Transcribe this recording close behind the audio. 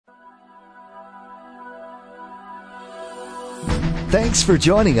Thanks for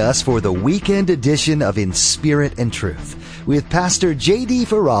joining us for the weekend edition of In Spirit and Truth with Pastor J.D.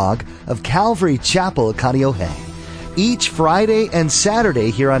 Farag of Calvary Chapel, Kaneohe. Each Friday and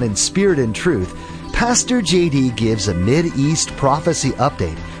Saturday here on In Spirit and Truth, Pastor J.D. gives a Mid-East prophecy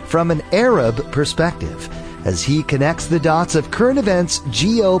update from an Arab perspective as he connects the dots of current events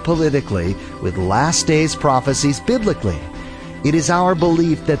geopolitically with last days prophecies biblically. It is our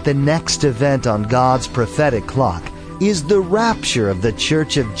belief that the next event on God's prophetic clock is the rapture of the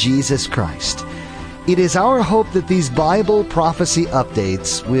Church of Jesus Christ. It is our hope that these Bible prophecy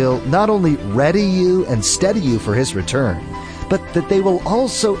updates will not only ready you and steady you for His return, but that they will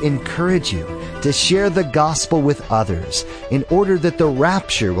also encourage you to share the gospel with others in order that the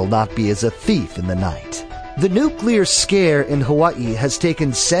rapture will not be as a thief in the night. The nuclear scare in Hawaii has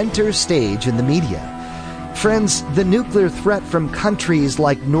taken center stage in the media. Friends, the nuclear threat from countries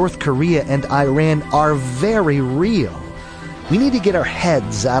like North Korea and Iran are very real. We need to get our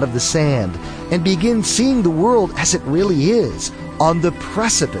heads out of the sand and begin seeing the world as it really is, on the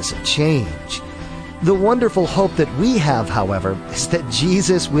precipice of change. The wonderful hope that we have, however, is that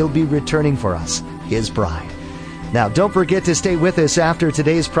Jesus will be returning for us, His bride. Now, don't forget to stay with us after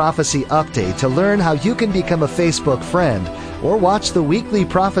today's prophecy update to learn how you can become a Facebook friend or watch the weekly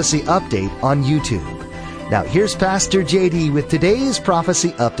prophecy update on YouTube. Now, here's Pastor J.D. with today's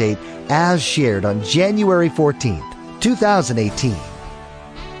prophecy update as shared on January 14th, 2018.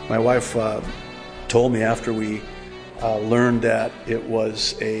 My wife told me after we learned that it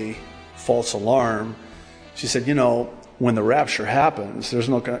was a false alarm, she said, you know, when the rapture happens, there's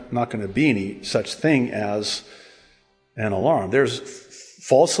not going to be any such thing as an alarm. There's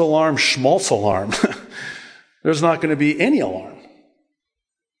false alarm, schmaltz alarm. There's not going to be any alarm.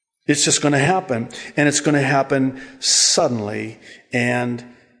 It's just going to happen, and it's going to happen suddenly and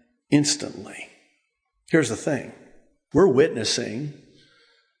instantly. Here's the thing. We're witnessing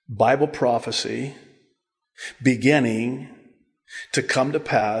Bible prophecy beginning to come to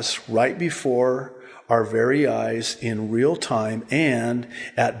pass right before our very eyes in real time and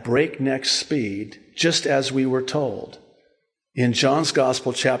at breakneck speed, just as we were told. In John's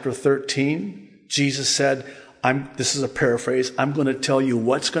Gospel, chapter 13, Jesus said, this is a paraphrase, I'm going to tell you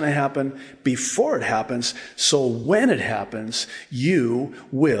what's going to happen before it happens, so when it happens, you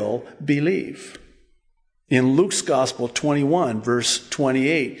will believe. In Luke's Gospel 21, verse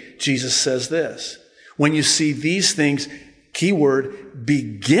 28, Jesus says this, when you see these things, keyword,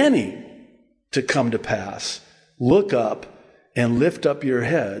 beginning to come to pass, look up and lift up your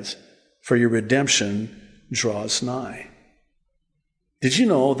heads, for your redemption draws nigh. Did you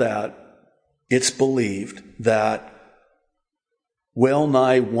know that it's believed that well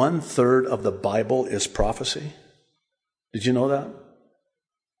nigh 1/3 of the Bible is prophecy? Did you know that?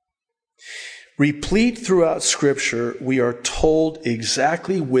 Replete throughout Scripture, we are told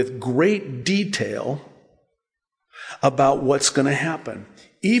exactly with great detail about what's going to happen.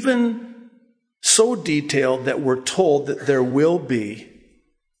 Even so detailed that we're told that there will be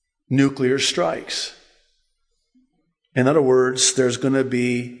nuclear strikes. In other words, there's going to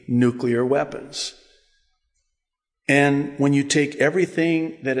be nuclear weapons. And when you take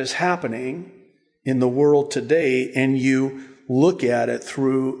everything that is happening in the world today and you look at it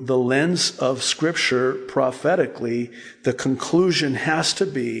through the lens of Scripture prophetically, the conclusion has to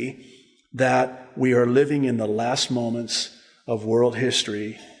be that we are living in the last moments of world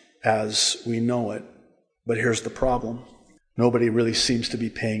history as we know it. But here's the problem. Nobody really seems to be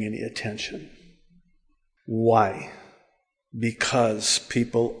paying any attention. Why? Because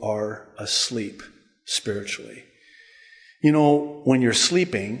people are asleep spiritually. You know, when you're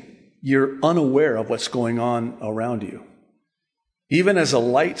sleeping, you're unaware of what's going on around you. Even as a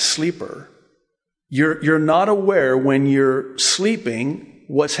light sleeper, you're not aware when you're sleeping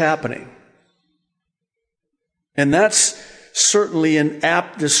what's happening. And that's certainly an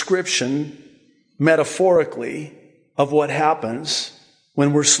apt description, metaphorically, of what happens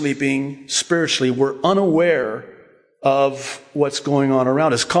when we're sleeping spiritually. We're unaware of what's going on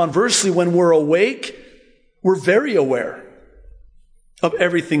around us. Conversely, when we're awake, we're very aware of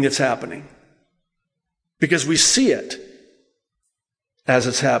everything that's happening because we see it as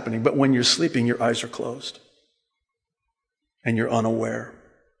it's happening. But when you're sleeping, your eyes are closed and you're unaware.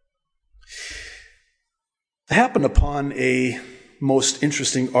 I happened upon a most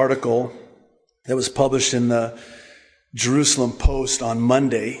interesting article that was published in the Jerusalem Post on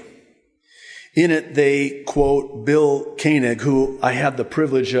Monday. In it, they quote Bill Koenig, who I had the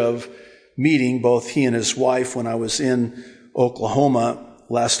privilege of meeting, both he and his wife, when I was in Oklahoma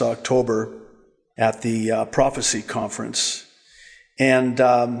last October at the Prophecy Conference. And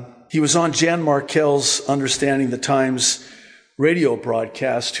he was on Jan Markell's Understanding the Times radio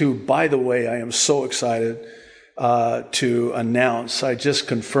broadcast, who, by the way, I am so excited to announce. I just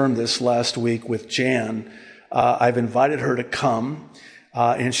confirmed this last week with Jan. I've invited her to come,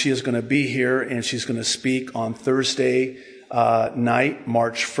 and she is going to be here, and she's going to speak on Thursday night,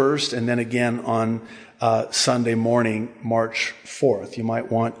 March 1st, and then again on Sunday morning, March 4th. You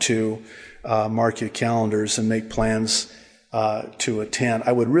might want to mark your calendars and make plans to attend.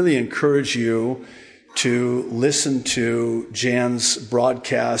 I would really encourage you to listen to Jan's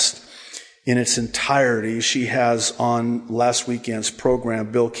broadcast in its entirety. She has on last weekend's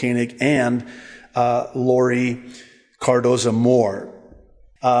program Bill Koenig and Lori Cardoza-Moore.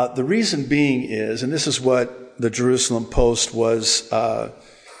 The reason being is, and this is what the Jerusalem Post was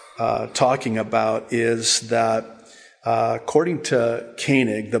talking about, is that according to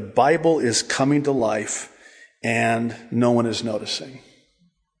Koenig, the Bible is coming to life and no one is noticing.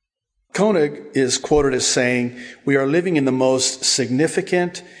 Koenig is quoted as saying, "We are living in the most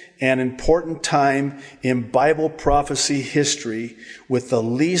significant and important time in Bible prophecy history with the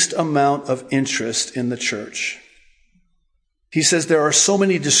least amount of interest in the church." He says there are so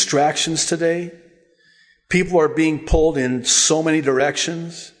many distractions today. People are being pulled in so many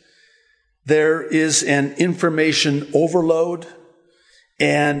directions. There is an information overload,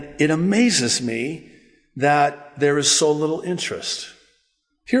 and it amazes me that there is so little interest.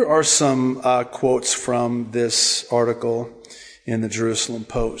 Here are some quotes from this article in the Jerusalem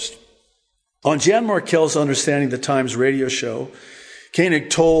Post. On Jan Markell's Understanding the Times radio show, Koenig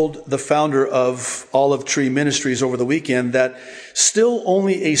told the founder of Olive Tree Ministries over the weekend that still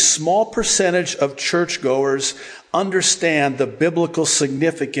only a small percentage of churchgoers understand the biblical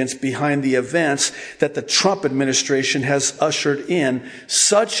significance behind the events that the Trump administration has ushered in,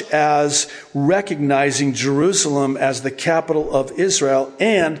 such as recognizing Jerusalem as the capital of Israel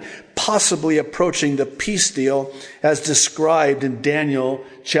and possibly approaching the peace deal as described in Daniel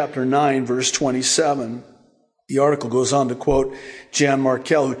chapter 9, verse 27. The article goes on to quote Jan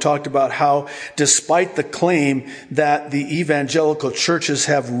Markell, who talked about how, despite the claim that the evangelical churches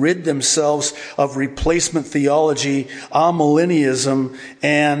have rid themselves of replacement theology, amillennialism,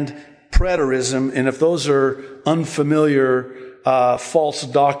 and preterism, and if those are unfamiliar false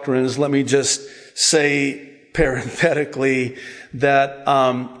doctrines, let me just say parenthetically that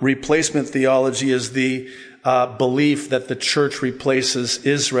replacement theology is the belief that the church replaces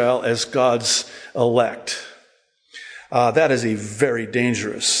Israel as God's elect. That is a very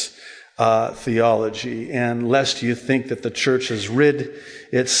dangerous theology. And lest you think that the church has rid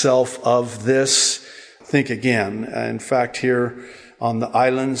itself of this, think again. In fact, here on the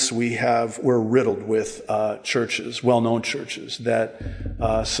islands, we're riddled with churches, well-known churches, that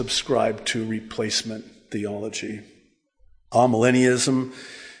subscribe to replacement theology. Millennialism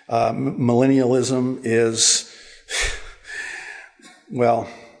is, well,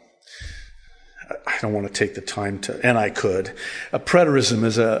 I don't want to take the time to, and I could. Preterism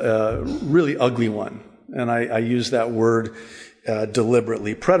is a really ugly one, and I use that word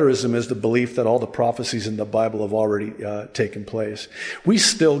deliberately. Preterism is the belief that all the prophecies in the Bible have already taken place. We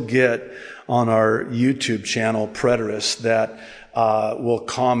still get on our YouTube channel preterists that will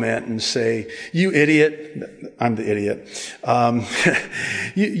comment and say, "You idiot." I'm the idiot.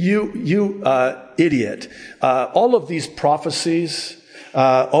 You idiot. All of these prophecies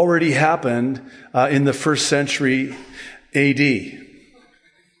already happened in the 1st century AD.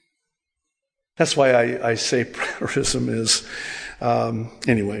 That's why I say preterism is,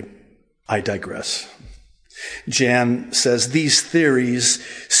 anyway, I digress. Jan says these theories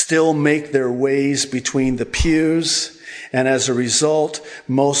still make their ways between the pews, and as a result,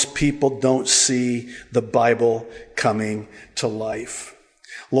 most people don't see the Bible coming to life.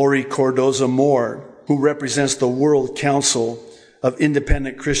 Lori Cardoza-Moore, who represents the World Council of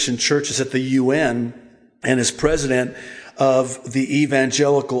Independent Christian Churches at the UN and is president of the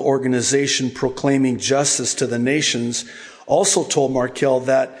evangelical organization Proclaiming Justice to the Nations, also told Markell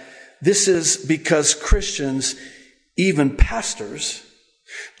that this is because Christians, even pastors,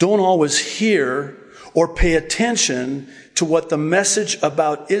 don't always hear or pay attention to what the message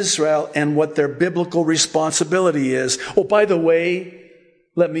about Israel and what their biblical responsibility is. Oh, by the way,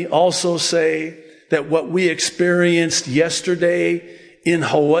 let me also say that what we experienced yesterday in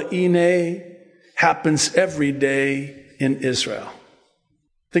Hawaii happens every day in Israel.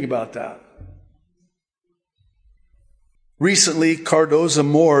 Think about that. Recently,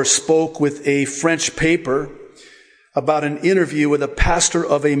 Cardoza-Moore spoke with a French paper about an interview with a pastor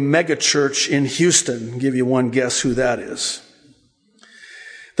of a megachurch in Houston. I'll give you one guess who that is.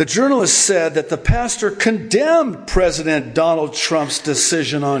 The journalist said that the pastor condemned President Donald Trump's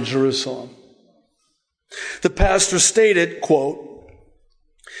decision on Jerusalem. The pastor stated, quote,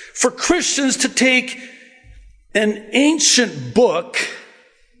 "For Christians to take an ancient book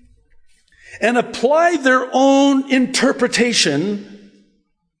and apply their own interpretation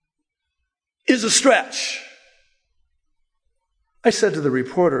is a stretch." I said to the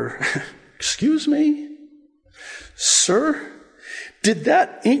reporter, "Excuse me, sir, did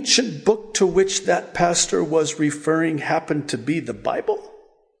that ancient book to which that pastor was referring happen to be the Bible?"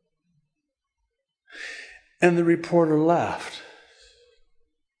 And the reporter laughed.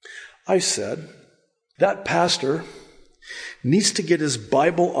 I said, "That pastor needs to get his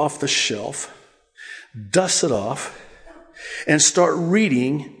Bible off the shelf, dust it off, and start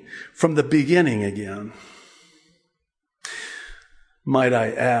reading from the beginning again." Might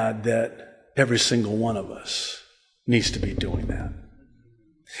I add that every single one of us needs to be doing that.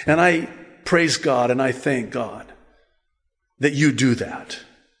 And I praise God and I thank God that you do that.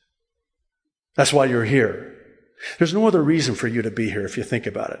 That's why you're here. There's no other reason for you to be here if you think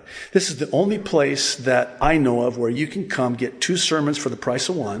about it. This is the only place that I know of where you can come get 2 sermons for the price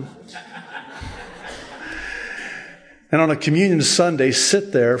of 1. And on a communion Sunday,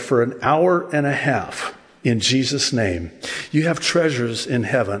 sit there for an hour and a half in Jesus' name. You have treasures in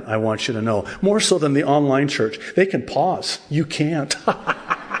heaven, I want you to know. More so than the online church. They can pause. You can't.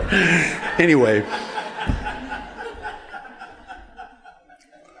 Anyway.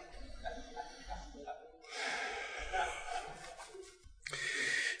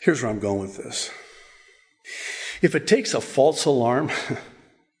 Here's where I'm going with this. If it takes a false alarm,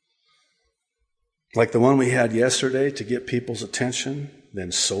 like the one we had yesterday, to get people's attention,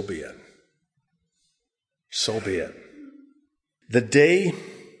 then so be it. So be it. The day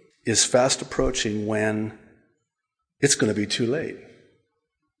is fast approaching when it's going to be too late.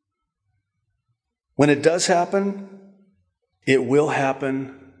 When it does happen, it will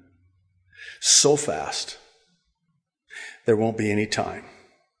happen so fast, there won't be any time.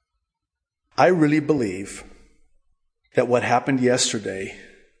 I really believe that what happened yesterday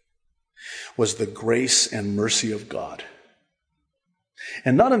was the grace and mercy of God.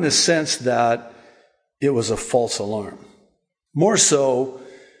 And not in the sense that it was a false alarm. More so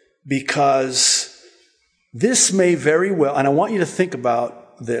because this may very well, and I want you to think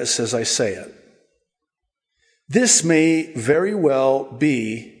about this as I say it, this may very well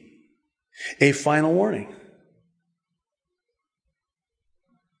be a final warning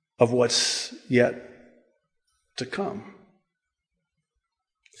of what's yet to come.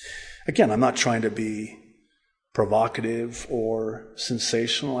 Again, I'm not trying to be provocative or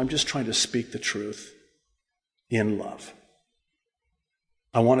sensational. I'm just trying to speak the truth in love.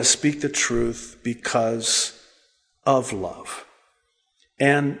 I want to speak the truth because of love.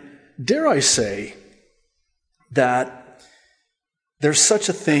 And dare I say that there's such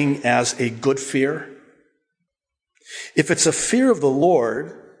a thing as a good fear. If it's a fear of the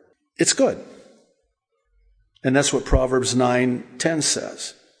Lord, it's good. And that's what Proverbs 9:10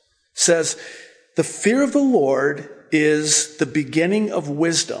 says. It says, the fear of the Lord is the beginning of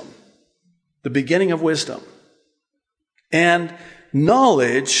wisdom. The beginning of wisdom. And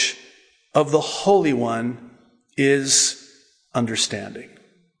knowledge of the Holy One is understanding.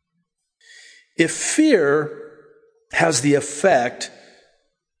 If fear has the effect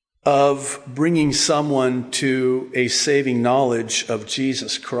of bringing someone to a saving knowledge of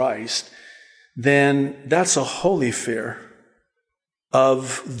Jesus Christ, then that's a holy fear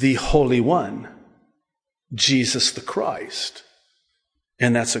of the Holy One, Jesus the Christ.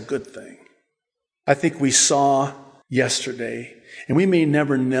 And that's a good thing. I think we saw yesterday, and we may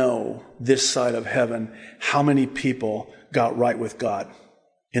never know this side of heaven, how many people got right with God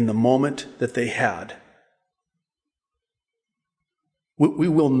in the moment that they had. We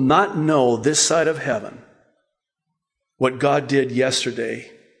will not know this side of heaven what God did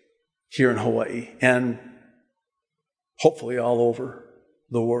yesterday here in Hawaii and hopefully all over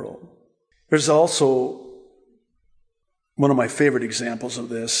the world. There's also one of my favorite examples of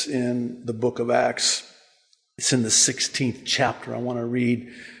this in the book of Acts. It's in the 16th chapter. I want to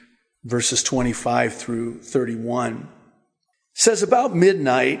read verses 25 through 31. It says, about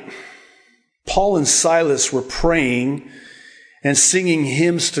midnight, Paul and Silas were praying and singing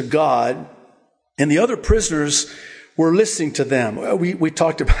hymns to God, and the other prisoners were listening to them. We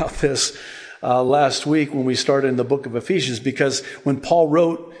talked about this last week when we started in the book of Ephesians, because when Paul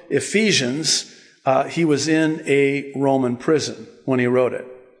wrote Ephesians, he was in a Roman prison when he wrote it.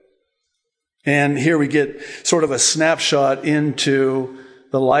 And here we get sort of a snapshot into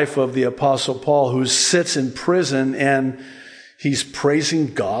the life of the Apostle Paul, who sits in prison and he's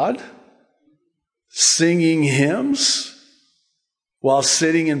praising God, singing hymns while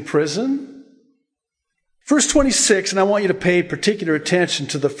sitting in prison. Verse 26, and I want you to pay particular attention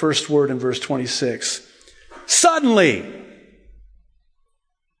to the first word in verse 26. Suddenly.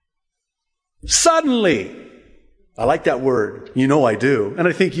 Suddenly. I like that word. You know I do. And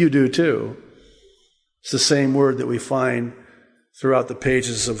I think you do too. It's the same word that we find throughout the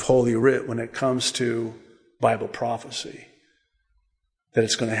pages of Holy Writ when it comes to Bible prophecy. That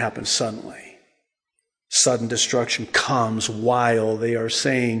it's going to happen suddenly. Sudden destruction comes while they are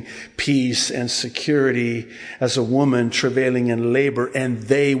saying peace and security as a woman travailing in labor, and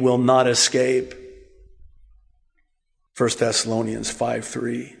they will not escape. 1 Thessalonians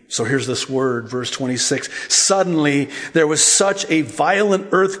 5:3. So here's this word, verse 26. Suddenly there was such a violent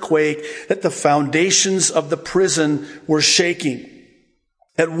earthquake that the foundations of the prison were shaking.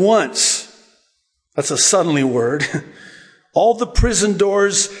 At once, that's a suddenly word, all the prison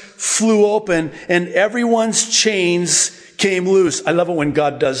doors flew open and everyone's chains came loose. I love it when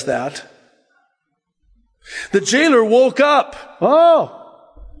God does that. The jailer woke up. Oh,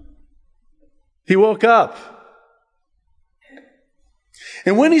 he woke up.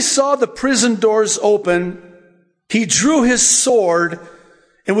 And when he saw the prison doors open, he drew his sword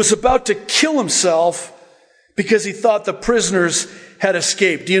and was about to kill himself because he thought the prisoners had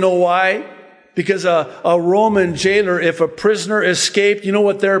escaped. Do you know why? Because a Roman jailer, if a prisoner escaped, you know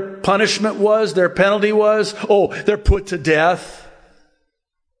what their punishment was? Their penalty was? Oh, they're put to death.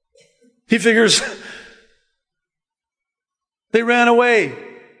 He figures they ran away.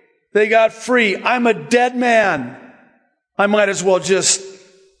 They got free. I'm a dead man. I might as well just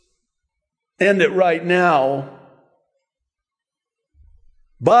end it right now.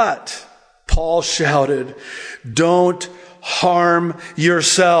 But Paul shouted, "Don't harm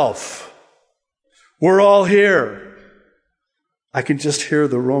yourself. We're all here." I can just hear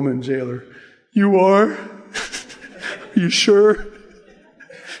the Roman jailer. "You are? Are you sure?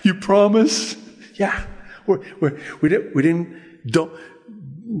 You promise?" Yeah. We didn't.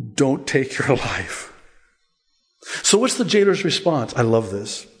 Don't take your life. So what's the jailer's response? I love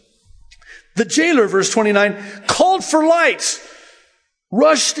this. The jailer, verse 29, called for lights,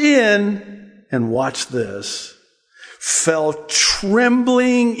 rushed in, and watch this, fell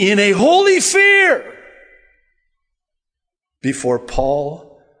trembling in a holy fear before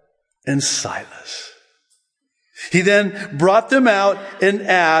Paul and Silas. He then brought them out and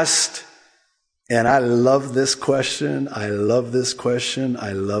asked, and I love this question. I love this question.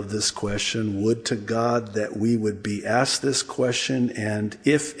 I love this question. Would to God that we would be asked this question, and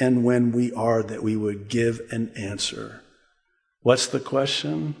if and when we are, that we would give an answer. What's the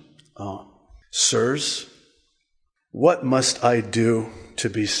question? Sirs, what must I do to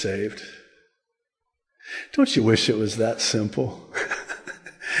be saved? Don't you wish it was that simple?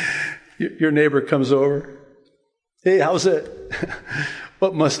 Your neighbor comes over. Hey, how's it?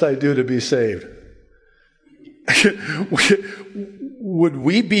 What must I do to be saved? Would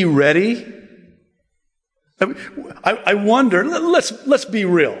we be ready? I wonder, let's be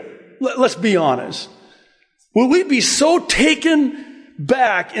real. Let's be honest. Will we be so taken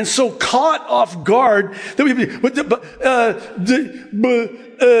back and so caught off guard that we'd be...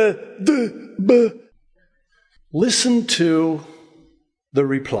 Listen to the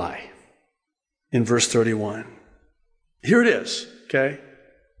reply in verse 31. Here it is, okay?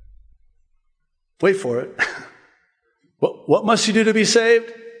 Wait for it. What must you do to be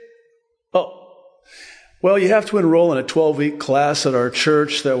saved? Oh, well, you have to enroll in a 12-week class at our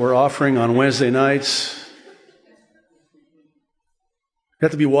church that we're offering on Wednesday nights. You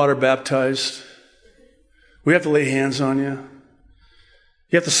have to be water baptized. We have to lay hands on you.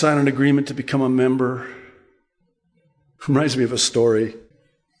 You have to sign an agreement to become a member. Reminds me of a story.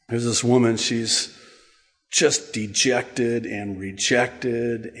 There's this woman, she's just dejected and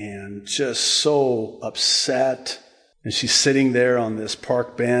rejected and just so upset. And she's sitting there on this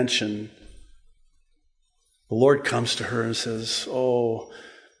park bench, and the Lord comes to her and says, "Oh,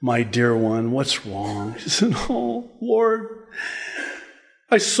 my dear one, what's wrong?" She said, "Oh, Lord,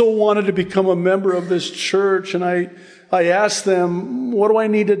 I so wanted to become a member of this church, and I asked them, what do I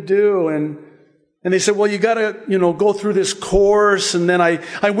need to do? And they said, well, you got to, go through this course. And then I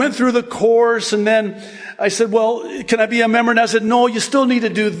went through the course, and then I said, well, can I be a member? And I said, no, you still need to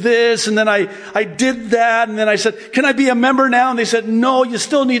do this. And then I did that. And then I said, can I be a member now? And they said, no, you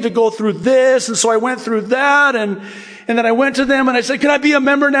still need to go through this. And so I went through that. And then I went to them and I said, can I be a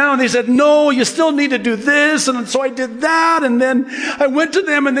member now? And they said, no, you still need to do this. And so I did that. And then I went to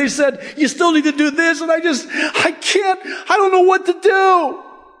them and they said, you still need to do this. And I don't know what to do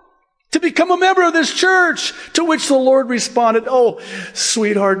to become a member of this church. To which the Lord responded, oh,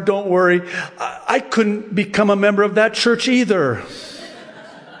 sweetheart, don't worry. I couldn't become a member of that church either.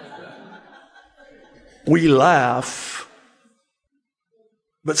 we laugh.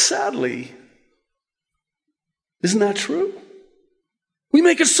 But sadly, isn't that true? We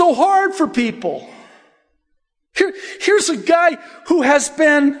make it so hard for people. Here's a guy who has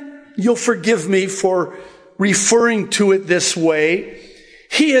been, you'll forgive me for referring to it this way,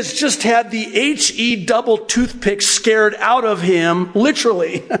 he has just had the HE double toothpick scared out of him,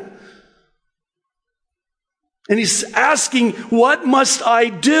 literally. And he's asking, what must I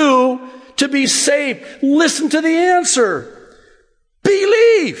do to be saved? Listen to the answer.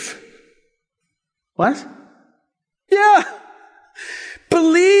 Believe. What? Yeah.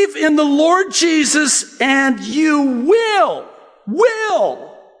 Believe in the Lord Jesus and you will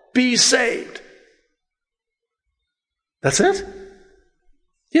be saved. That's it?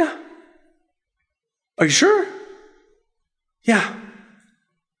 Yeah. Are you sure? Yeah.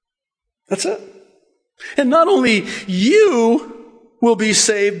 That's it. And not only you will be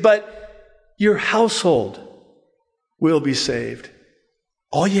saved, but your household will be saved.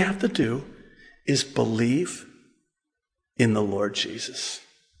 All you have to do is believe in the Lord Jesus.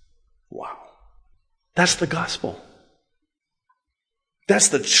 Wow. That's the gospel. That's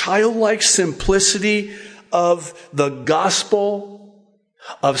the childlike simplicity of the gospel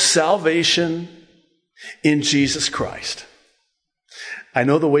of salvation in Jesus Christ. I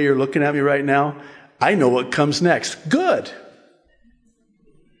know the way you're looking at me right now. I know what comes next. Good.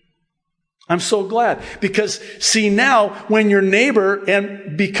 I'm so glad. Because, see, now, when your neighbor,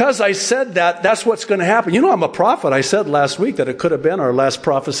 and because I said that, that's what's going to happen. You know, I'm a prophet. I said last week that it could have been our last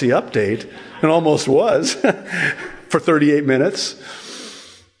prophecy update. It almost was for 38 minutes.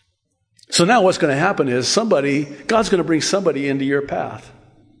 So now what's going to happen is God's going to bring somebody into your path.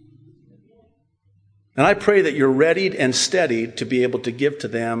 And I pray that you're readied and steadied to be able to give to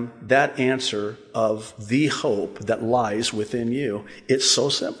them that answer of the hope that lies within you. It's so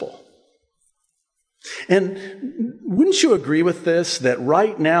simple. And wouldn't you agree with this, that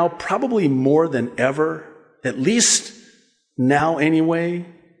right now, probably more than ever, at least now anyway,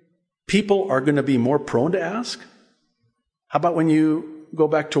 people are going to be more prone to ask? How about when you go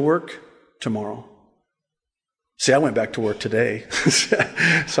back to work tomorrow? See, I went back to work today,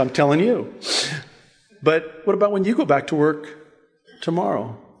 so I'm telling you. But what about when you go back to work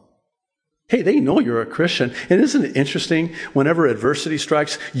tomorrow? Hey, they know you're a Christian. And isn't it interesting, whenever adversity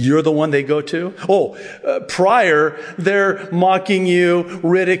strikes, you're the one they go to? Prior, they're mocking you,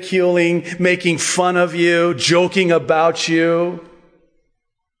 ridiculing, making fun of you, joking about you.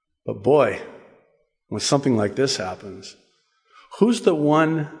 But boy, when something like this happens, who's the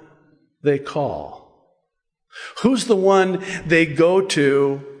one they call? Who's the one they go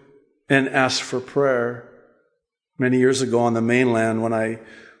to and ask for prayer? Many years ago on the mainland, when I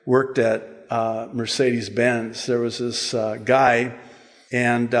worked at Mercedes-Benz, there was this guy,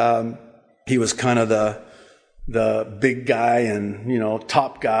 and he was kind of the big guy and,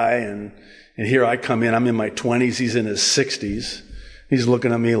 top guy, and here I come in. I'm in my 20s. He's in his 60s. He's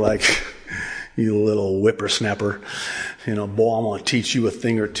looking at me like, you little whippersnapper. Boy, I'm going to teach you a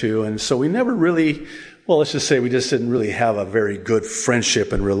thing or two. And so we never really, let's just say we just didn't really have a very good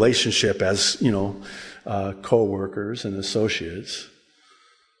friendship and relationship as, co-workers and associates.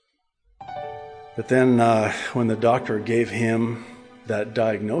 But then when the doctor gave him that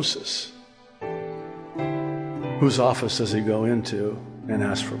diagnosis, whose office does he go into and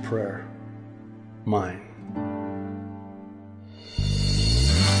ask for prayer? Mine.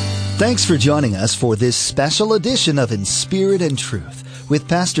 Thanks for joining us for this special edition of In Spirit and Truth with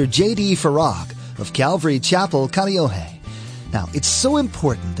Pastor J.D. Farag of Calvary Chapel, Kaneohe. Now, it's so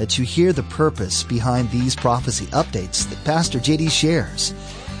important that you hear the purpose behind these prophecy updates that Pastor J.D. shares.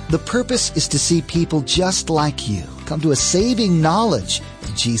 The purpose is to see people just like you come to a saving knowledge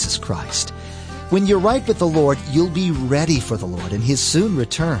of Jesus Christ. When you're right with the Lord, you'll be ready for the Lord and His soon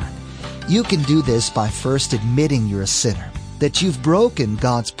return. You can do this by first admitting you're a sinner, that you've broken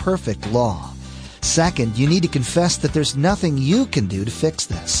God's perfect law. Second, you need to confess that there's nothing you can do to fix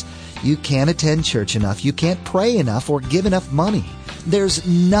this. You can't attend church enough, you can't pray enough, or give enough money. There's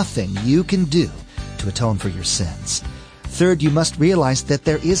nothing you can do to atone for your sins. Third, you must realize that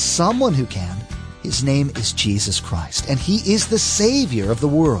there is someone who can. His name is Jesus Christ, and He is the Savior of the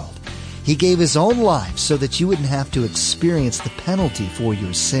world. He gave His own life so that you wouldn't have to experience the penalty for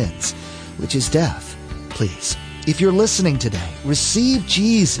your sins, which is death. Please, if you're listening today, receive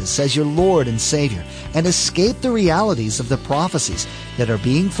Jesus as your Lord and Savior and escape the realities of the prophecies that are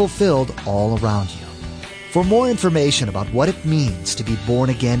being fulfilled all around you. For more information about what it means to be born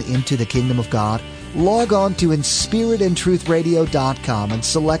again into the kingdom of God, log on to inspiritandtruthradio.com and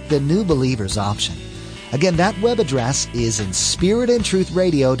select the New Believers option. Again, that web address is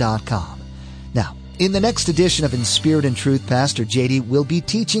inspiritandtruthradio.com. Now, In the next edition of In Spirit and Truth, Pastor JD will be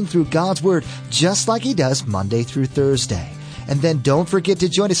teaching through God's Word just like he does Monday through Thursday. And then don't forget to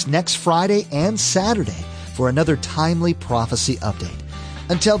join us next Friday and Saturday for another timely prophecy update.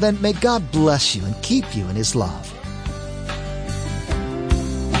 Until then, may God bless you and keep you in his love.